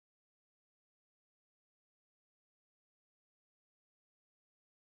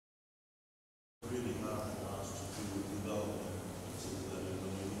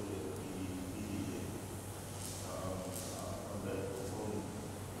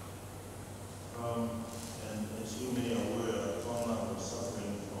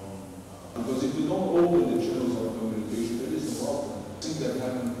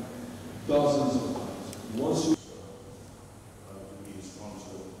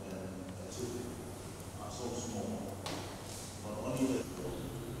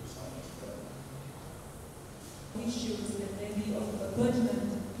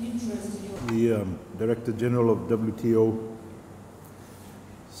Director General of WTO,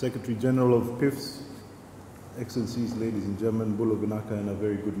 Secretary General of PIFS, Excellencies, ladies and gentlemen, Bula Vinaka, and a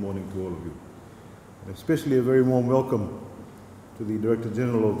very good morning to all of you. And especially a very warm welcome to the Director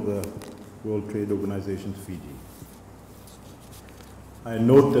General of the World Trade Organization, Fiji. I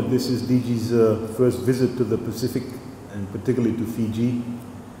note that this is DG's first visit to the Pacific, and particularly to Fiji.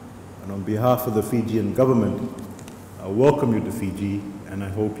 And on behalf of the Fijian government, I welcome you to Fiji, and I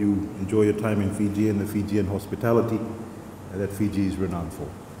hope you enjoy your time in Fiji and the Fijian hospitality that Fiji is renowned for.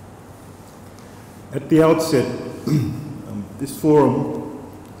 At the outset, this forum,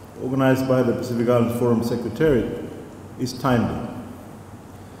 organized by the Pacific Islands Forum Secretariat, is timely.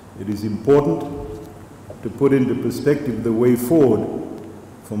 It is important to put into perspective the way forward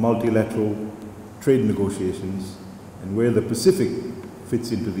for multilateral trade negotiations and where the Pacific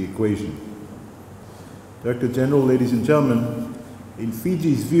fits into the equation. Director General, ladies and gentlemen, in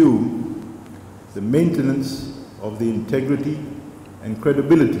Fiji's view, the maintenance of the integrity and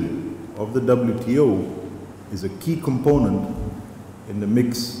credibility of the WTO is a key component in the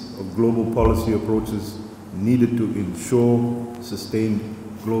mix of global policy approaches needed to ensure sustained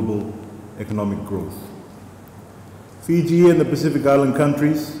global economic growth. Fiji and the Pacific Island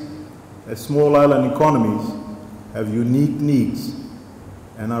countries, as small island economies, have unique needs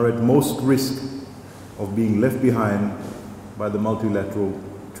and are at most risk of being left behind by the multilateral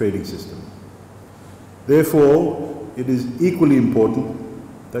trading system. Therefore, it is equally important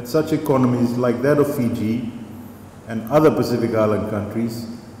that such economies like that of Fiji and other Pacific Island countries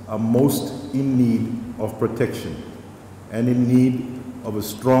are most in need of protection and in need of a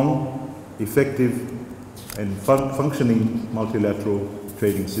strong, effective, and functioning multilateral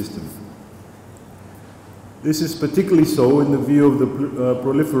trading system. This is particularly so in the view of the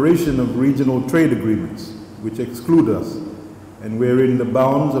proliferation of regional trade agreements, which exclude us, and wherein the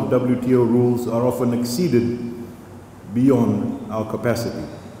bounds of WTO rules are often exceeded beyond our capacity.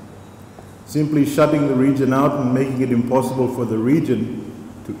 Simply shutting the region out and making it impossible for the region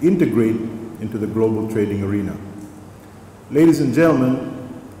to integrate into the global trading arena. Ladies and gentlemen,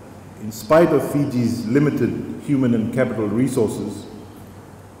 in spite of Fiji's limited human and capital resources,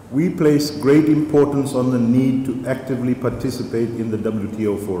 we place great importance on the need to actively participate in the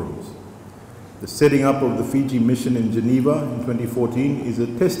WTO forums. The setting up of the Fijian Mission in Geneva in 2014 is a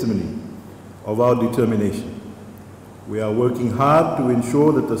testimony of our determination. We are working hard to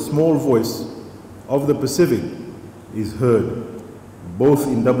ensure that the small voice of the Pacific is heard, both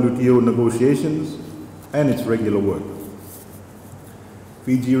in WTO negotiations and its regular work.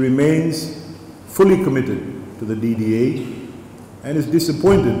 Fiji remains fully committed to the DDA and is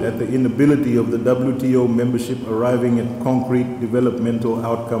disappointed at the inability of the WTO membership arriving at concrete developmental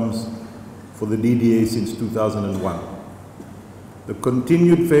outcomes for the DDA since 2001. The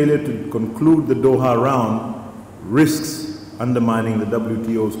continued failure to conclude the Doha round risks undermining the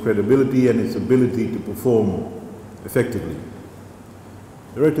WTO's credibility and its ability to perform effectively.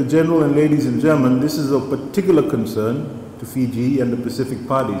 Director General and ladies and gentlemen, this is of particular concern to Fiji and the Pacific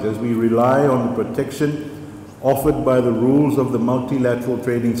parties as we rely on the protection offered by the rules of the multilateral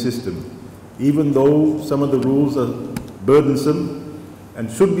trading system, even though some of the rules are burdensome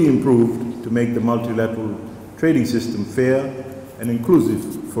and should be improved to make the multilateral trading system fair and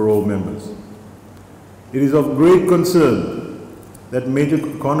inclusive for all members. It is of great concern that major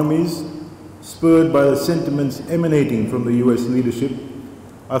economies, spurred by the sentiments emanating from the US leadership,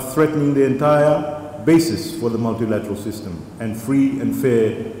 are threatening the entire basis for the multilateral system and free and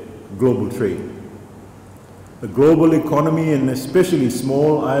fair global trade. The global economy, and especially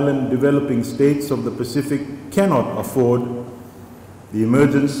small island developing states of the Pacific, cannot afford the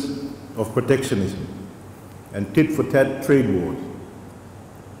emergence of protectionism and tit-for-tat trade wars.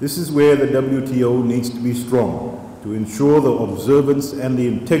 This is where the WTO needs to be strong to ensure the observance and the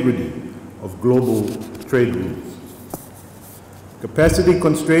integrity of global trade rules. Capacity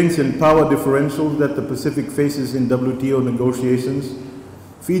constraints and power differentials that the Pacific faces in WTO negotiations,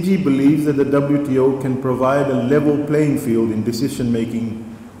 Fiji believes that the WTO can provide a level playing field in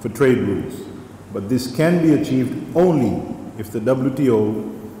decision-making for trade rules, but this can be achieved only if the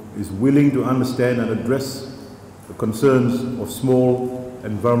WTO is willing to understand and address the concerns of small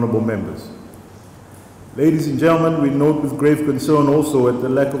and vulnerable members. Ladies and gentlemen, we note with grave concern also at the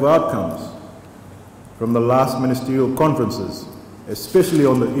lack of outcomes from the last ministerial conferences, especially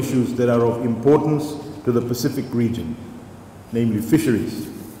on the issues that are of importance to the Pacific region, namely fisheries.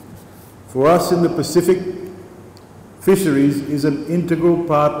 For us in the Pacific, fisheries is an integral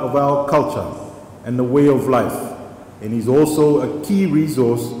part of our culture and the way of life, and is also a key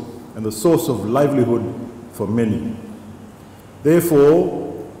resource and the source of livelihood for many.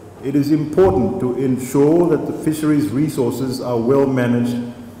 Therefore, it is important to ensure that the fisheries resources are well managed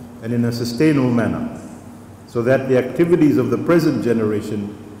and in a sustainable manner, so that the activities of the present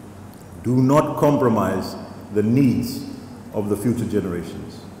generation do not compromise the needs of the future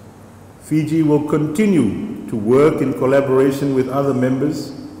generations. Fiji will continue to work in collaboration with other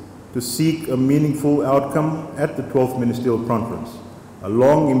members to seek a meaningful outcome at the 12th Ministerial Conference, a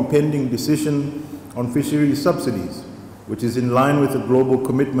long impending decision on fisheries subsidies, which is in line with the global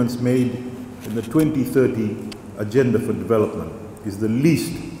commitments made in the 2030 Agenda for Development, is the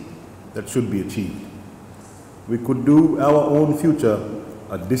least that should be achieved. We could do our own future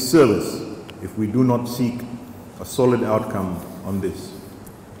a disservice if we do not seek a solid outcome on this.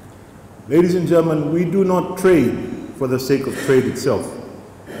 Ladies and gentlemen, we do not trade for the sake of trade itself.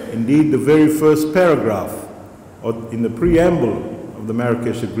 Indeed, the very first paragraph in the preamble of the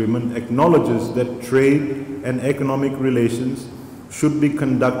Marrakesh Agreement acknowledges that trade and economic relations should be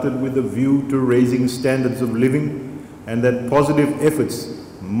conducted with a view to raising standards of living, and that positive efforts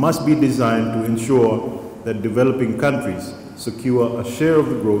must be designed to ensure that developing countries secure a share of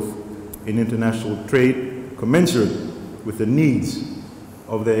the growth in international trade commensurate with the needs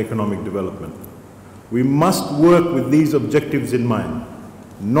of their economic development. We must work with these objectives in mind,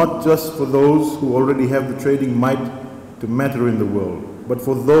 not just for those who already have the trading might to matter in the world, but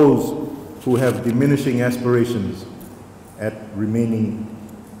for those who have diminishing aspirations at remaining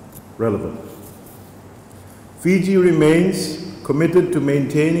relevant. Fiji remains committed to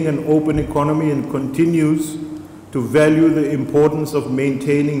maintaining an open economy and continues to value the importance of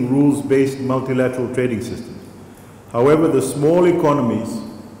maintaining rules-based multilateral trading systems. However, the small economies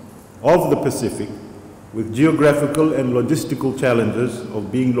of the Pacific, with geographical and logistical challenges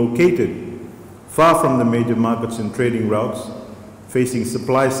of being located far from the major markets and trading routes, facing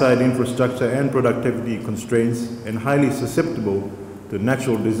supply-side infrastructure and productivity constraints, and highly susceptible to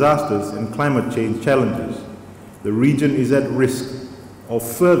natural disasters and climate change challenges, the region is at risk of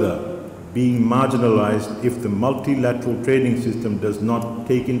further being marginalized if the multilateral trading system does not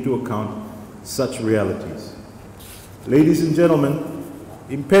take into account such realities. Ladies and gentlemen,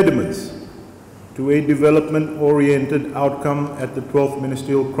 impediments to a development-oriented outcome at the 12th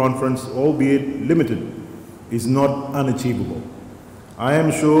Ministerial Conference, albeit limited, is not unachievable. I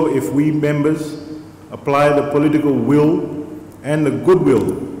am sure if we members apply the political will and the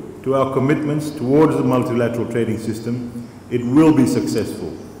goodwill to our commitments towards the multilateral trading system, it will be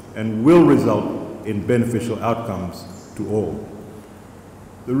successful and will result in beneficial outcomes to all.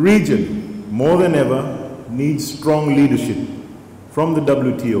 The region, more than ever, needs strong leadership from the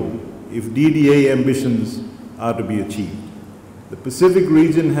WTO if DDA ambitions are to be achieved. The Pacific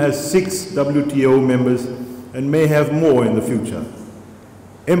region has 6 WTO members and may have more in the future.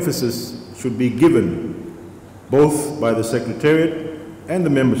 Emphasis should be given both by the Secretariat and the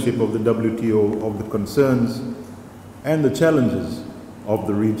membership of the WTO of the concerns and the challenges of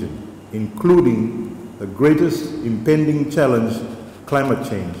the region, including the greatest impending challenge, climate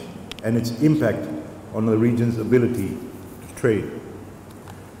change, and its impact on the region's ability to trade.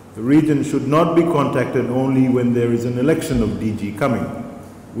 The region should not be contacted only when there is an election of DG coming.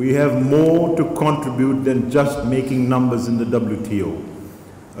 We have more to contribute than just making numbers in the WTO.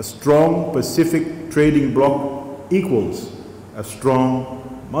 A strong Pacific trading bloc equals a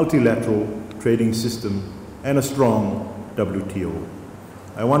strong multilateral trading system and a strong WTO.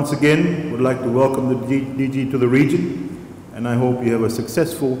 I once again would like to welcome the DG to the region, and I hope you have a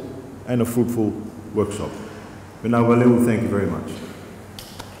successful and a fruitful workshop. Thank you very much.